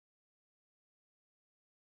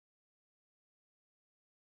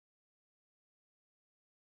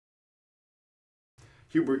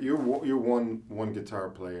Hubert, you're one guitar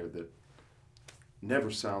player that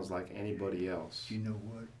never sounds like anybody else. You know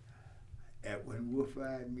what? When Wolf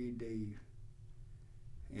eyed me, Dave,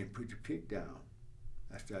 and put the pick down,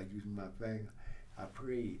 I started using my finger. I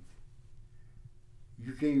prayed.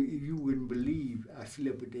 You wouldn't believe I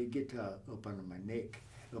slept with that guitar up under my neck,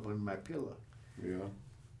 up under my pillow. Yeah.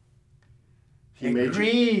 And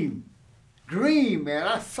dream, man.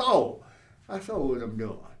 I saw what I'm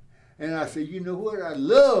doing. And I said, you know what? I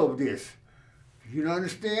love this. You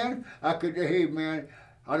understand? I could, hey, man,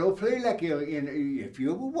 I don't play like if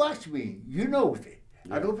you ever watch me, you know that.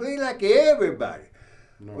 Yeah. I don't play like everybody.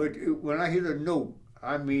 No. But when I hit a note,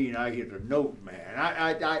 I mean, I hit a note, man.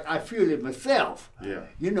 I feel it myself. Yeah.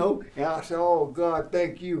 You know, and I said, oh, God,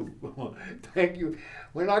 thank you. Thank you.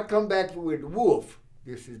 When I come back with Wolf,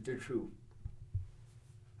 this is the truth.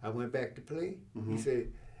 I went back to play. Mm-hmm. He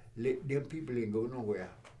said, them people ain't go nowhere.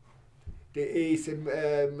 They said,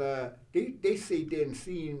 they say they didn't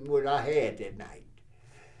see what I had that night.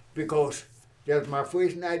 Because that was my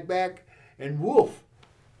first night back, and Wolf,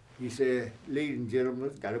 he said, ladies and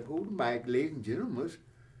gentlemen, got to hold the mic, ladies and gentlemen.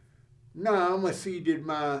 Now I'm going to see did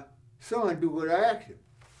my son do what I asked him.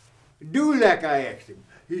 Do like I asked him.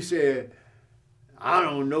 He said, I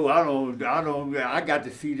don't know, I got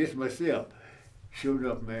to see this myself. Sure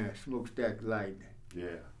enough, man, smokestack lightning.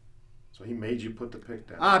 Yeah. So he made you put the pick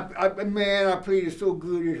down. Man, I played it so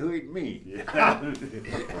good it hurt me. Yeah.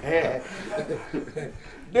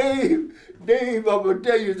 Dave, I'm gonna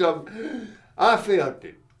tell you something. I felt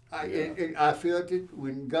it. I felt it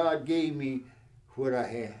when God gave me what I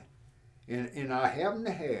had, and I happen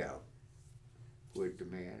to have with the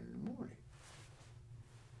man in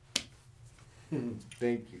the morning.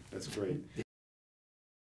 Thank you. That's great.